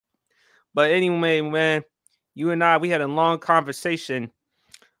But anyway, man, you and I, we had a long conversation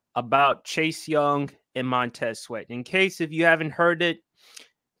about Chase Young and Montez Sweat. In case if you haven't heard it,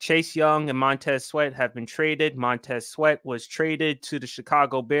 Chase Young and Montez Sweat have been traded. Montez Sweat was traded to the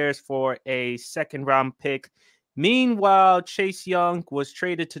Chicago Bears for a second-round pick. Meanwhile, Chase Young was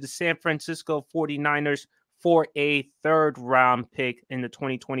traded to the San Francisco 49ers for a third-round pick in the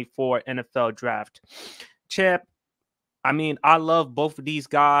 2024 NFL Draft. Champ, I mean, I love both of these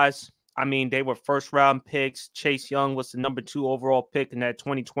guys. I mean, they were first round picks. Chase Young was the number 2 overall pick in that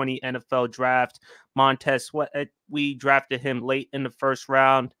 2020 NFL draft. Montez Sweat, we drafted him late in the first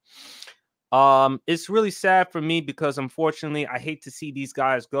round. It's really sad for me because unfortunately, I hate to see these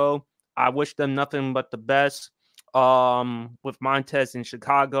guys go. I wish them nothing but the best. With Montez in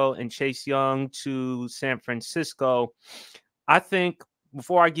Chicago and Chase Young to San Francisco. I think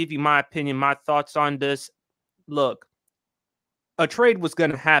before I give you my opinion, my thoughts on this, look, a trade was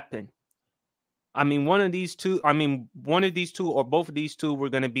going to happen. I mean, one of these two or both of these two were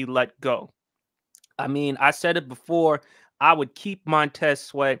going to be let go. I mean, I said it before, I would keep Montez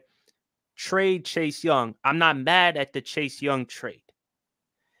Sweat, trade Chase Young. I'm not mad at the Chase Young trade.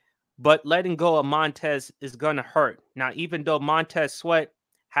 But letting go of Montez is going to hurt. Now, even though Montez Sweat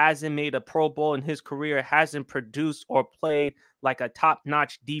hasn't made a Pro Bowl in his career, hasn't produced or played like a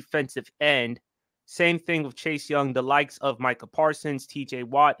top-notch defensive end, same thing with Chase Young, the likes of Micah Parsons, TJ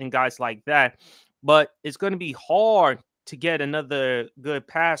Watt, and guys like that. But it's going to be hard to get another good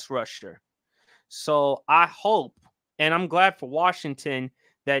pass rusher. So I hope, and I'm glad for Washington,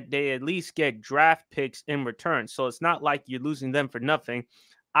 that they at least get draft picks in return. So it's not like you're losing them for nothing.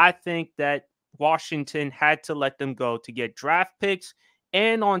 I think that Washington had to let them go to get draft picks.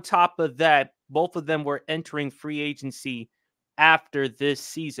 And on top of that, both of them were entering free agency after this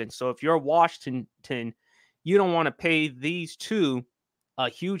season. So if you're Washington, you don't want to pay these two a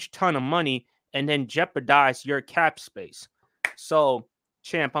huge ton of money and then jeopardize your cap space. So,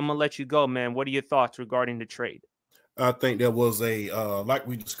 Champ, I'm going to let you go, man. What are your thoughts regarding the trade? I think that was like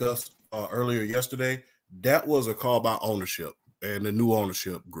we discussed earlier yesterday, that was a call by ownership and the new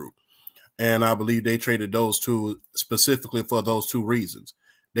ownership group. And I believe they traded those two specifically for those two reasons.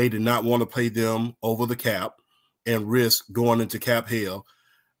 They did not want to pay them over the cap and risk going into cap hell.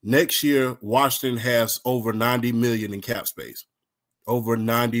 Next year, Washington has over $90 million in cap space. Over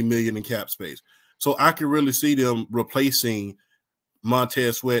 $90 million in cap space. So I can really see them replacing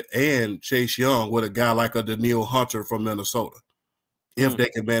Montez Sweat and Chase Young with a guy like a Danielle Hunter from Minnesota, if they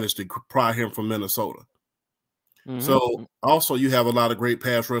can manage to pry him from Minnesota. So also you have a lot of great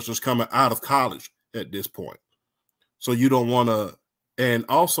pass rushers coming out of college at this point. So you don't want to, and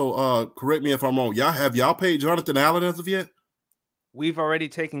also correct me if I'm wrong, y'all paid Jonathan Allen as of yet? We've already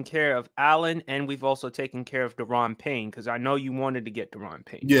taken care of Allen, and we've also taken care of Daron Payne, because I know you wanted to get Daron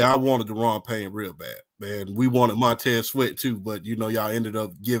Payne. Yeah, I wanted Daron Payne real bad, man. We wanted Montez Sweat too, but you know, y'all ended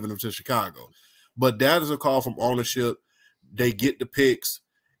up giving him to Chicago. But that is a call from ownership. They get the picks,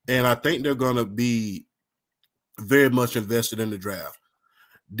 and I think they're going to be very much invested in the draft.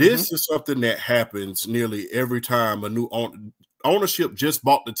 This is something that happens nearly every time a new ownership just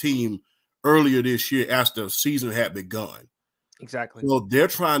bought the team earlier this year after the season had begun. Exactly. So they're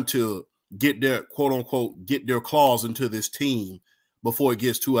trying to get their quote unquote get their claws into this team before it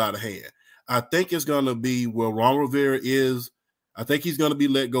gets too out of hand. I think it's going to be where Ron Rivera is. I think he's going to be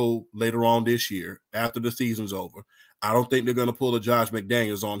let go later on this year after the season's over. I don't think they're going to pull a Josh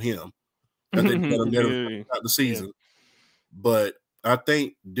McDaniels on him. I think they're going to let him out the season. Yeah. But I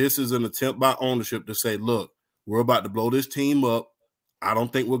think this is an attempt by ownership to say, look, we're about to blow this team up. I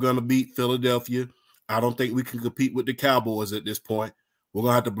don't think we're going to beat Philadelphia. I don't think we can compete with the Cowboys at this point. We're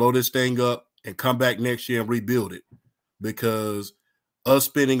going to have to blow this thing up and come back next year and rebuild it, because us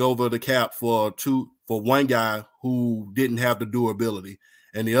spending over the cap for one guy who didn't have the durability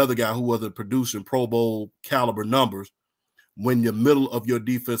and the other guy who wasn't producing Pro Bowl caliber numbers, when the middle of your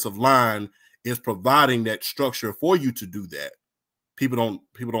defensive line is providing that structure for you to do that. People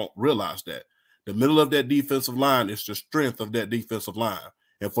don't realize that. The middle of that defensive line is the strength of that defensive line.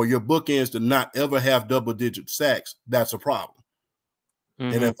 And for your bookends to not ever have double-digit sacks, that's a problem.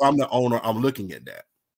 And if I'm the owner, I'm looking at that.